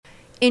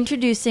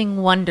Introducing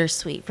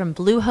Wondersuite from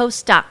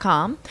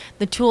Bluehost.com,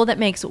 the tool that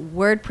makes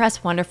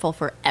WordPress wonderful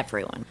for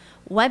everyone.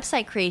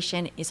 Website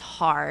creation is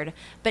hard,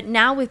 but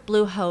now with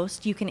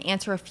Bluehost, you can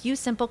answer a few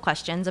simple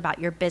questions about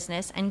your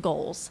business and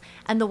goals,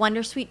 and the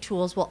Wondersuite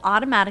tools will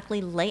automatically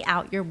lay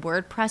out your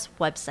WordPress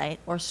website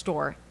or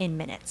store in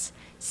minutes.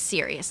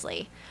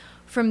 Seriously.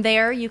 From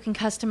there, you can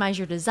customize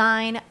your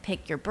design,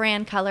 pick your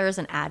brand colors,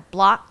 and add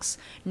blocks.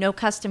 No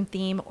custom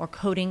theme or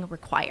coding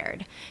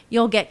required.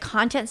 You'll get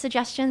content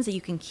suggestions that you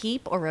can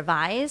keep or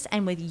revise,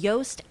 and with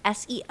Yoast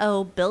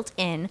SEO built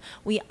in,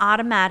 we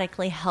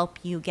automatically help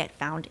you get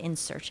found in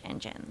search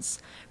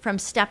engines. From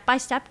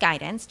step-by-step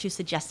guidance to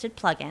suggested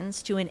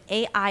plugins to an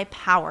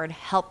AI-powered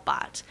help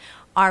bot,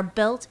 our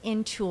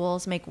built-in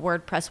tools make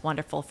WordPress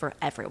wonderful for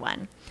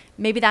everyone.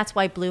 Maybe that's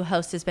why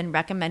Bluehost has been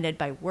recommended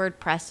by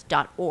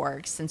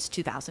WordPress.org since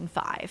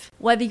 2005.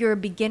 Whether you're a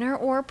beginner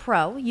or a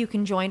pro, you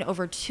can join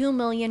over 2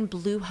 million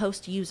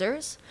Bluehost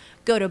users.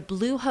 Go to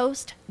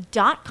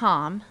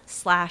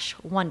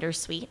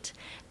bluehost.com/wondersuite.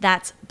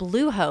 That's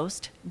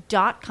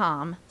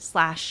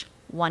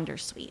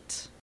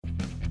bluehost.com/wondersuite.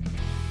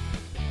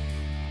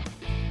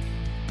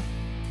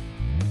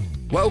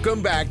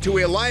 Welcome back to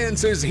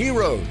Eliances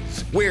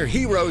Heroes, where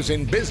heroes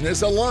in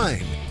business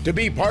align. To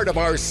be part of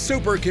our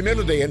super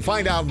community and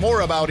find out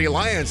more about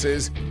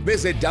Eliances,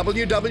 visit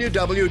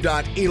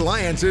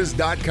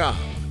www.eliances.com.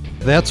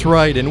 That's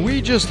right, and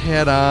we just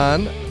had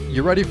on,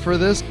 you ready for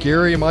this?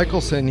 Gary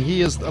Michelson.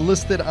 He is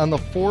listed on the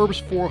Forbes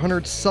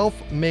 400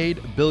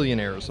 self-made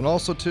billionaires, and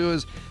also too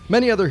is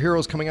many other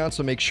heroes coming on,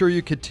 so make sure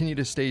you continue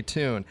to stay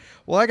tuned.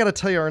 Well, I got to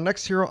tell you, our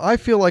next hero, I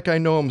feel like I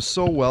know him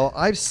so well.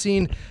 I've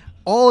seen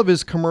all of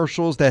his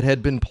commercials that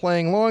had been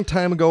playing a long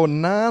time ago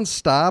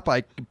nonstop.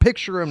 I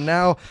picture him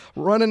now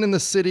running in the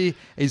city.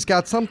 He's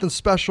got something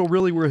special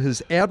really where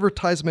his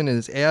advertisement and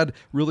his ad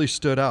really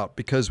stood out,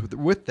 because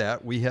with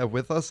that, we have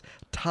with us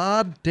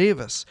Todd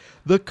Davis,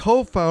 the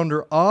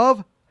co-founder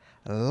of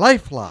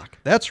LifeLock.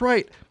 That's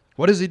right.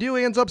 What does he do?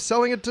 He ends up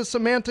selling it to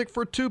Semantic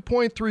for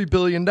 $2.3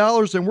 billion,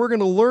 and we're going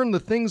to learn the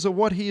things of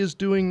what he is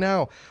doing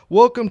now.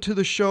 Welcome to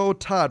the show,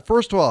 Todd.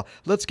 First of all,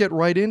 let's get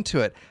right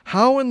into it.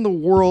 How in the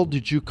world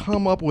did you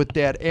come up with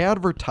that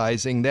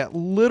advertising that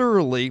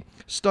literally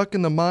stuck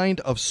in the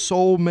mind of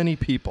so many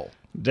people?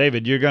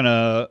 David, you're going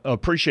to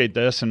appreciate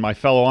this and my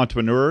fellow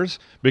entrepreneurs,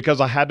 because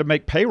I had to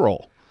make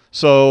payroll.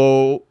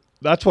 So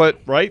that's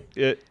what, right?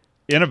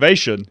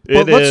 Innovation.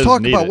 But let's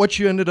talk about what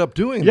you ended up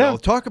doing, though.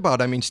 Talk about,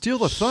 steal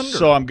the thunder.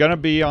 So I'm going to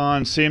be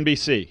on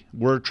CNBC.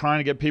 We're trying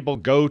to get people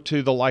go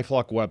to the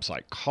LifeLock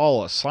website,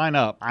 call us, sign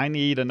up. I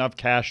need enough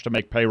cash to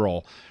make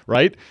payroll,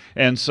 right?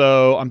 And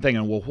so I'm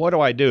thinking, well, what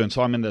do I do? And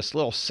so I'm in this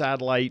little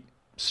satellite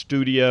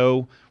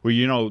studio where,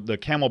 the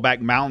Camelback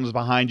Mountains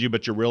behind you,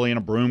 but you're really in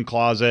a broom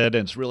closet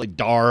and it's really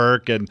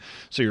dark. And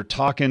so you're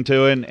talking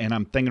to it, and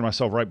I'm thinking to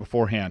myself right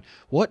beforehand,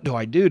 what do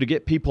I do to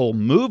get people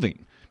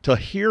moving? To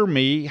hear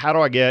me, how do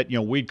I get,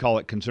 we'd call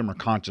it consumer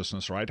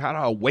consciousness, right? How do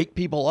I wake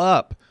people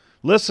up?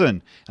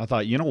 Listen, I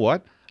thought, you know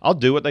what? I'll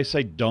do what they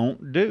say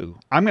don't do.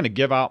 I'm going to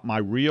give out my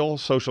real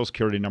Social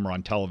Security number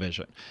on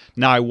television.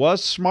 Now, I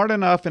was smart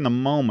enough in the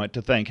moment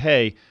to think,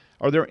 hey,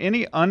 are there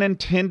any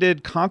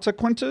unintended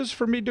consequences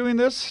for me doing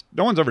this?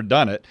 No one's ever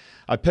done it.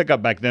 I pick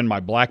up back then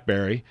my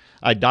BlackBerry.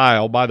 I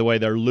dial. By the way,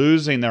 they're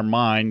losing their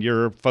mind.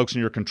 Your folks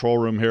in your control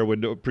room here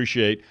would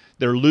appreciate.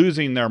 They're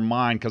losing their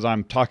mind because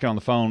I'm talking on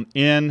the phone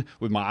in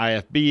with my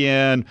IFB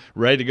in,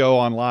 ready to go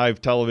on live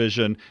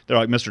television. They're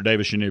like, Mr.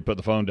 Davis, you need to put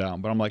the phone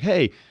down. But I'm like,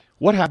 hey,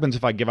 what happens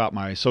if I give out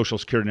my Social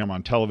Security number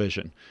on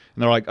television?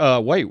 And they're like,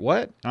 wait,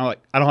 what? And I'm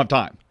like, I don't have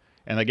time.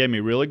 And they gave me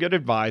really good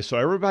advice. So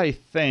everybody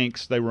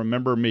thinks they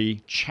remember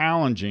me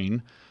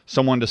challenging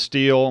someone to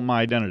steal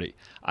my identity.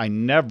 I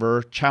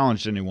never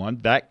challenged anyone.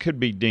 That could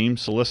be deemed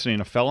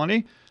soliciting a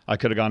felony. I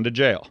could have gone to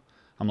jail.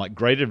 I'm like,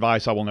 great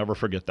advice. I will never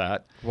forget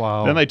that.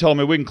 Wow. Then they told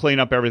me we can clean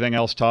up everything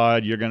else,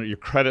 Todd. Your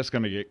credit's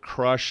going to get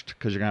crushed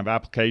because you're going to have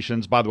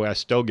applications. By the way, I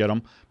still get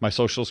them. My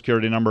Social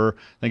Security number,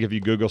 I think if you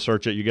Google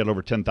search it, you get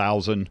over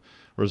 10,000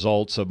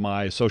 results of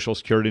my Social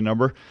Security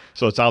number.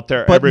 So it's out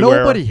there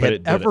everywhere. Nobody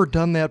had ever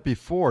done that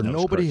before.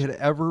 Nobody had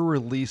correct. ever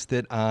released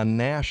it on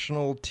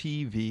national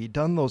TV,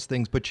 done those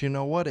things. But you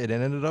know what? It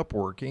ended up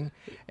working.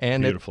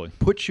 And beautifully. It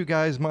puts you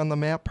guys on the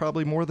map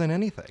probably more than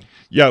anything.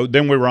 Yeah,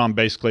 then we were on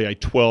basically a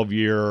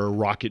 12-year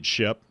rocket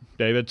ship,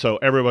 David. So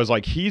everybody's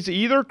like, he's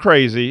either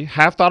crazy,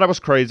 half thought I was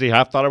crazy,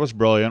 half thought I was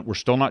brilliant. We're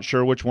still not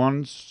sure which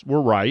ones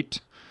were right.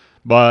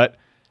 But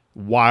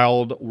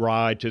wild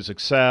ride to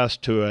success,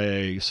 to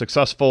a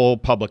successful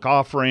public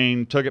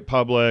offering, took it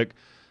public,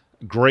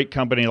 great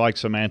company like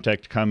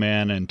Semantic to come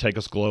in and take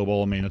us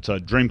global. It's a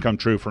dream come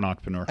true for an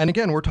entrepreneur. And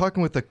again, we're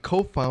talking with the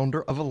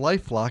co-founder of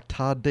LifeLock,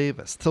 Todd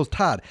Davis. So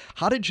Todd,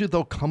 how did you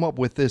though come up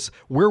with this?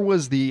 Where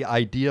was the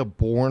idea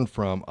born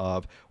from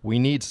of we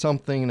need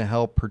something to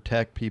help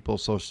protect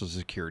people's Social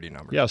Security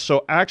numbers? Yeah,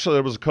 so actually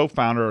there was a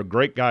co-founder, a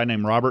great guy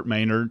named Robert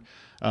Maynard,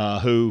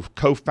 who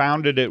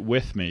co-founded it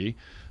with me.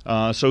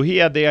 So he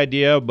had the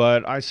idea,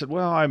 but I said,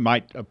 well, I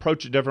might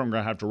approach it different. I'm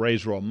going to have to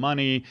raise real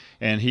money.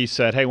 And he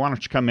said, hey, why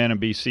don't you come in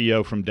and be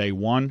CEO from day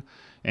one?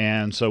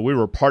 And so we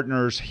were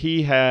partners.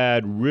 He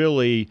had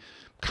really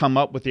come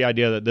up with the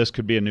idea that this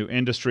could be a new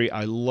industry.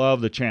 I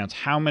love the chance.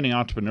 How many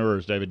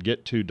entrepreneurs, David,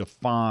 get to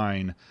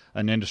define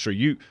an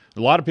industry? A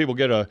lot of people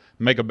get to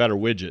make a better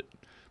widget,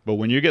 but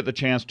when you get the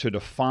chance to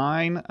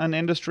define an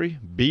industry,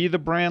 be the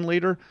brand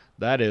leader,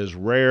 that is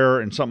rare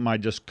and something I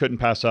just couldn't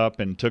pass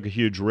up, and took a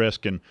huge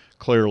risk and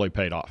clearly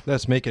paid off.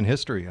 That's making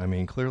history. I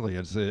mean, clearly,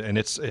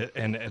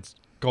 it's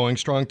going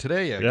strong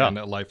today again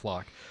at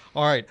LifeLock.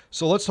 All right,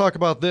 so let's talk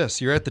about this.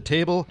 You're at the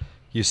table,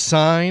 you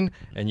sign,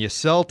 and you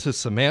sell to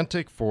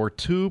Semantic for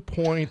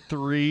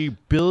 $2.3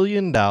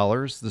 billion.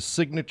 The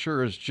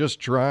signature is just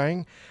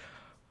drying.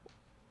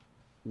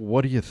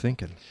 What are you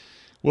thinking?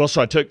 Well,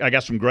 so I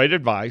got some great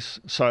advice.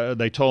 So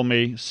they told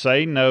me,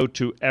 say no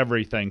to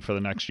everything for the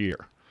next year.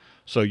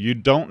 So you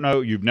don't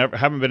know,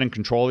 haven't been in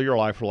control of your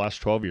life for the last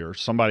 12 years.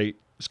 Somebody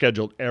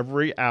scheduled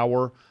every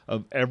hour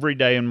of every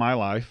day in my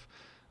life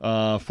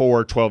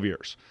for 12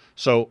 years.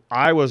 So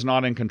I was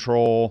not in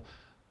control.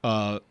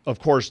 Of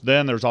course,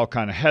 then there's all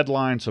kind of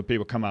headlines. So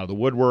people come out of the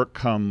woodwork,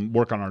 come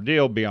work on our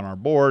deal, be on our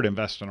board,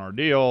 invest in our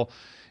deal.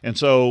 And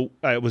so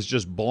it was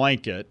just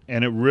blanket,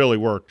 and it really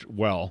worked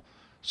well.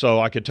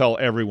 So I could tell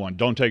everyone,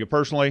 don't take it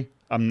personally.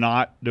 I'm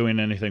not doing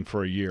anything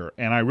for a year.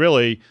 And I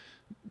really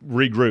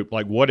regrouped.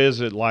 Like, what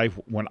is it like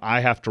when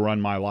I have to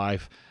run my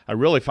life? I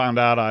really found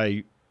out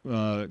I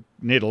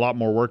need a lot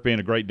more work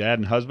being a great dad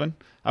and husband.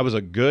 I was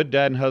a good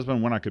dad and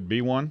husband when I could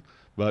be one.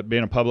 But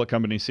being a public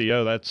company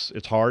CEO,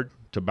 it's hard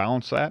to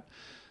balance that.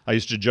 I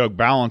used to joke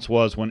balance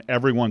was when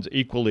everyone's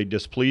equally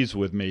displeased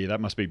with me. That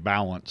must be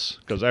balance,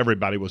 because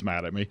everybody was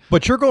mad at me.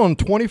 But you're going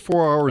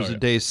 24 hours a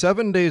day,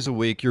 7 days a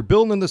week. You're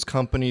building this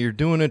company. You're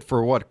doing it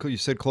for what? You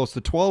said close to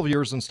 12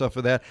 years and stuff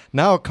like that.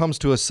 Now it comes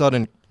to a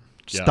sudden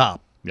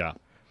stop. Yeah.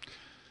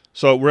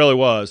 So it really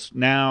was.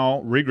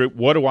 Now, regroup.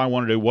 What do I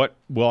want to do? What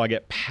will I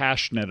get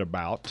passionate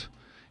about?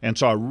 And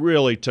so I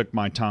really took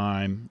my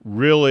time,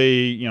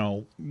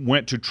 really,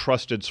 went to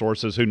trusted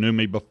sources who knew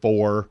me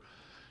before,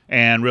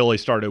 and really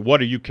started, what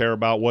do you care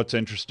about? What's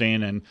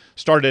interesting? And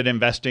started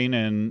investing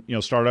in,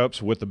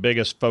 startups, with the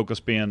biggest focus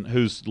being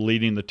who's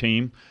leading the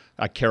team.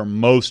 I care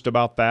most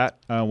about that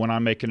when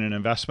I'm making an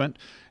investment.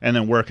 And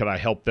then where could I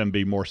help them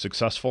be more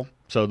successful?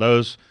 So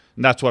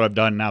that's what I've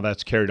done. Now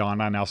that's carried on.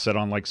 I now sit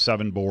on like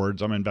 7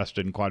 boards. I'm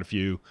invested in quite a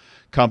few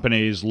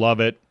companies. Love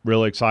it.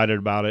 Really excited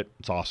about it.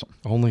 It's awesome.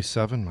 Only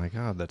 7? My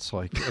God,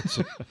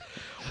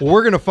 well,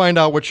 we're going to find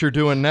out what you're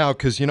doing now,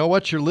 because you know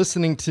what? You're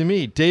listening to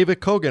me,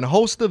 David Cogan,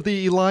 host of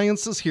the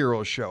Eliances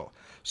Heroes show.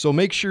 So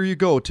make sure you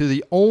go to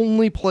the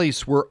only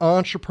place where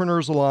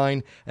entrepreneurs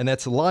align, and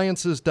that's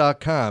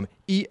Eliances.com,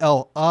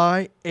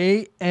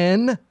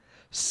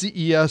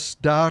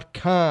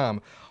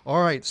 ELIANCES.com.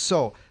 All right,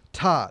 so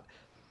Todd,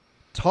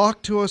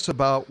 talk to us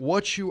about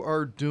what you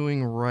are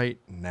doing right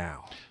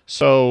now.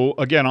 So,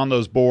 again, on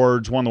those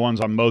boards, one of the ones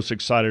I'm most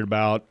excited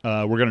about,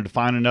 we're going to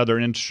define another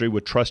industry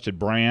with trusted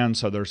brands.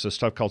 So there's this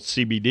stuff called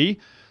CBD.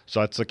 So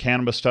that's the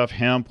cannabis stuff,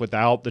 hemp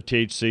without the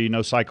THC,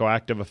 no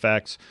psychoactive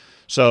effects.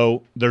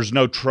 So there's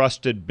no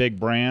trusted big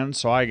brands.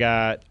 So I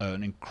got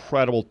an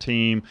incredible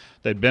team.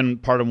 They've been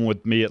part of them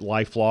with me at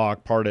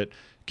LifeLock, part at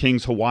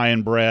King's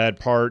Hawaiian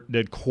Bread, part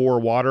did Core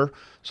Water.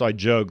 So I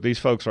joke, these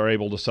folks are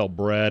able to sell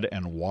bread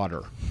and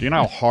water. Do you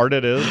know how hard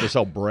it is to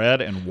sell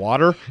bread and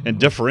water and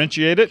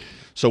differentiate it?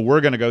 So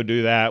we're going to go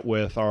do that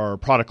with our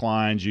product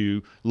lines.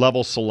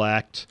 Level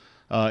Select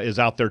is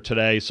out there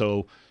today.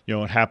 So,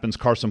 it happens.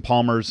 Carson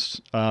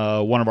Palmer's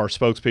one of our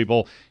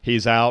spokespeople.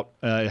 He's out.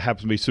 It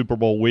happens to be Super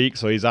Bowl week.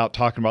 So he's out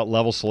talking about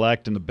Level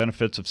Select and the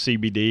benefits of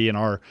CBD and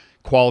our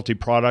quality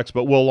products.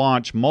 But we'll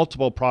launch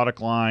multiple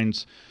product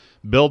lines,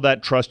 build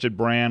that trusted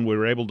brand. We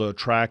were able to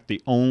attract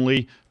the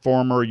only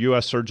former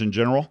U.S. Surgeon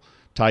General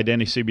tied to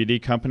any CBD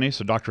company.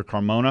 So Dr.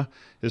 Carmona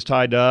is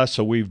tied to us.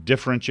 So we've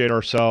differentiated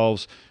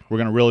ourselves. We're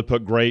going to really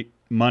put great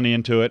money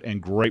into it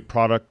and great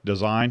product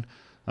design.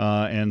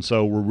 And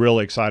so we're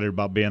really excited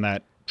about being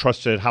that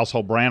trusted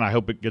household brand. I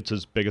hope it gets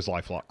as big as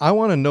LifeLock. I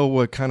want to know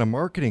what kind of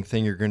marketing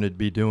thing you're going to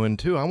be doing,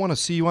 too. I want to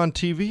see you on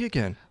TV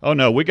again. Oh,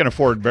 no, we can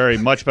afford very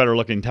much better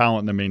looking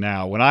talent than me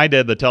now. When I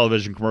did the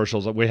television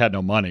commercials, we had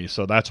no money,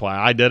 so that's why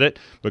I did it.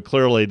 But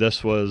clearly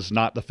this was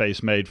not the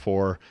face made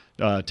for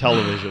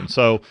television.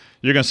 So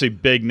you're going to see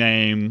big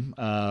name,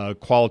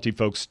 quality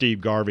folks, Steve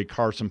Garvey,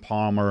 Carson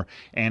Palmer,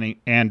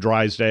 Ann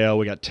Drysdale.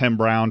 We got Tim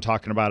Brown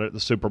talking about it at the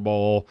Super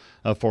Bowl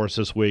for us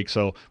this week.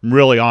 So I'm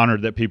really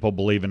honored that people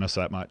believe in us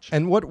that much.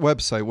 And what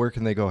website, where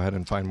can they go ahead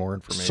and find more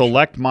information?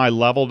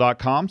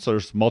 SelectMyLevel.com. So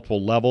there's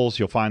multiple levels.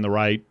 You'll find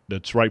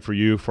that's right for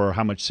you for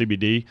how much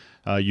CBD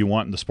you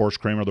want in the sports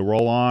cream or the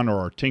roll-on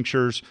or our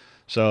tinctures.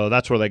 So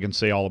that's where they can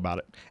see all about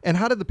it. And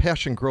how did the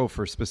passion grow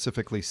for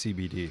specifically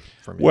CBD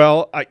from you?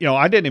 Well, I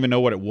didn't even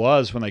know what it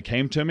was when they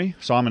came to me.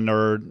 So I'm a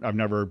nerd. I've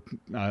never,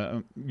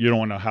 you don't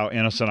want to know how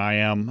innocent I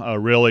am,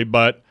 really.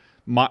 But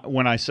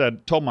when I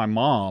told my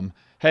mom,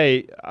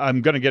 hey,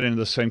 I'm going to get into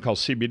this thing called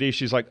CBD,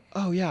 she's like,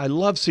 oh, yeah, I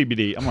love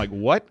CBD. I'm like,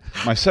 what?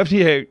 My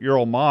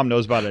 78-year-old mom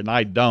knows about it, and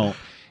I don't.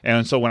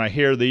 And so when I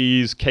hear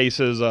these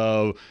cases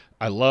of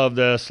I love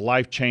this,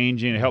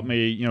 life-changing. It helped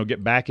me,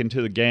 get back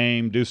into the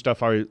game, do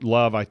stuff I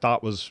love, I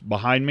thought was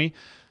behind me.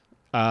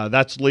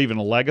 That's leaving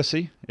a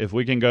legacy. If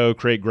we can go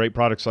create great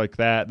products like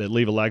that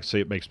leave a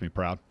legacy, it makes me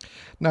proud.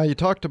 Now, you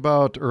talked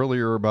about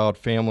earlier about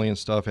family and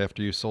stuff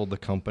after you sold the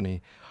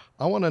company.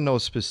 I want to know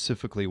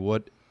specifically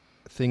what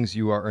things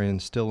you are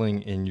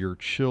instilling in your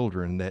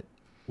children that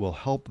will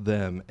help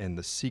them and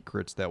the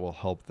secrets that will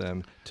help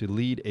them to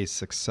lead a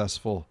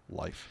successful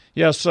life.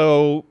 Yeah,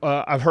 so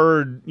I've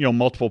heard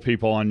multiple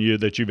people on you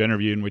that you've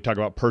interviewed, and we talk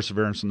about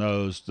perseverance in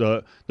those.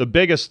 The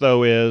biggest,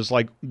 though, is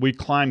like we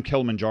climbed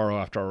Kilimanjaro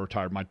after I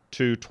retired. My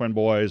 2 twin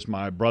boys,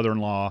 my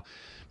brother-in-law,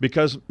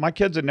 because my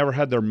kids had never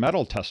had their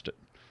metal tested.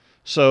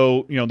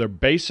 So, their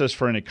basis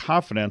for any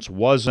confidence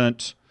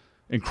wasn't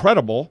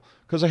incredible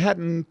because they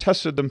hadn't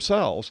tested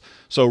themselves.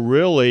 So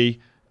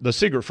really, the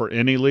secret for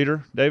any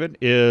leader, David,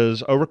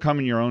 is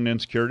overcoming your own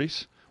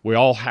insecurities. We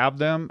all have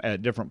them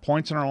at different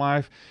points in our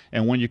life.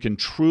 And when you can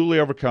truly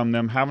overcome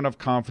them, have enough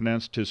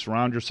confidence to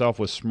surround yourself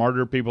with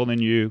smarter people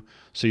than you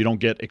so you don't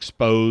get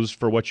exposed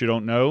for what you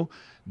don't know,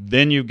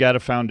 then you've got a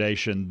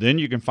foundation. Then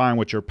you can find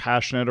what you're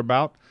passionate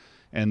about,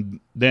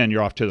 and then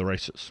you're off to the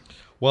races.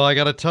 Well, I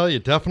got to tell you,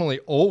 definitely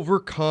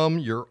overcome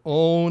your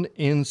own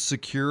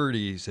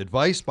insecurities.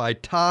 Advice by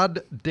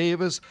Todd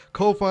Davis,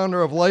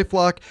 co-founder of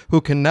LifeLock,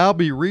 who can now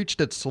be reached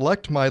at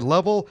Select My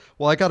Level.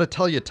 Well, I got to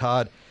tell you,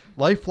 Todd,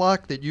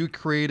 LifeLock that you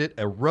created,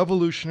 a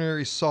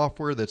revolutionary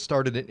software that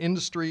started an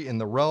industry in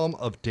the realm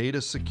of data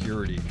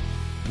security.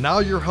 Now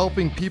you're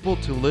helping people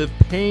to live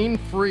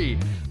pain-free.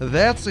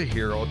 That's a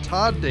hero,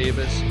 Todd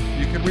Davis.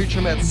 You can reach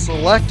him at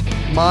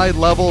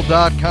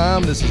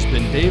selectmylevel.com. This has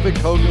been David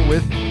Cogan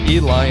with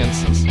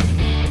Eliances.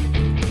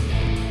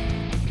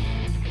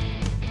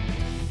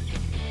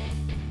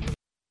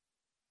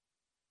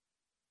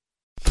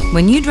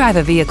 When you drive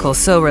a vehicle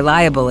so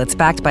reliable it's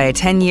backed by a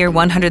 10-year,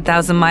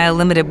 100,000-mile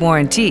limited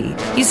warranty,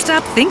 you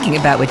stop thinking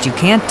about what you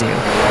can't do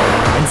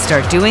and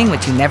start doing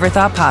what you never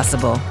thought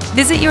possible.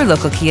 Visit your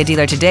local Kia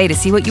dealer today to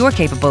see what you're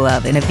capable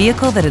of in a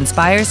vehicle that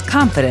inspires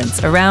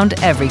confidence around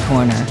every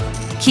corner.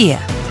 Kia,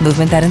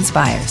 movement that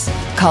inspires.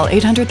 Call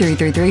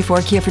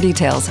 800-333-4KIA for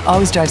details.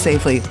 Always drive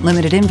safely.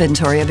 Limited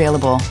inventory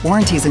available.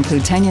 Warranties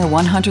include 10-year,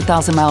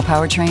 100,000-mile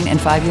powertrain and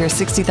 5-year,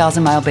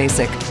 60,000-mile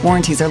basic.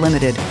 Warranties are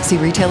limited. See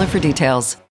retailer for details.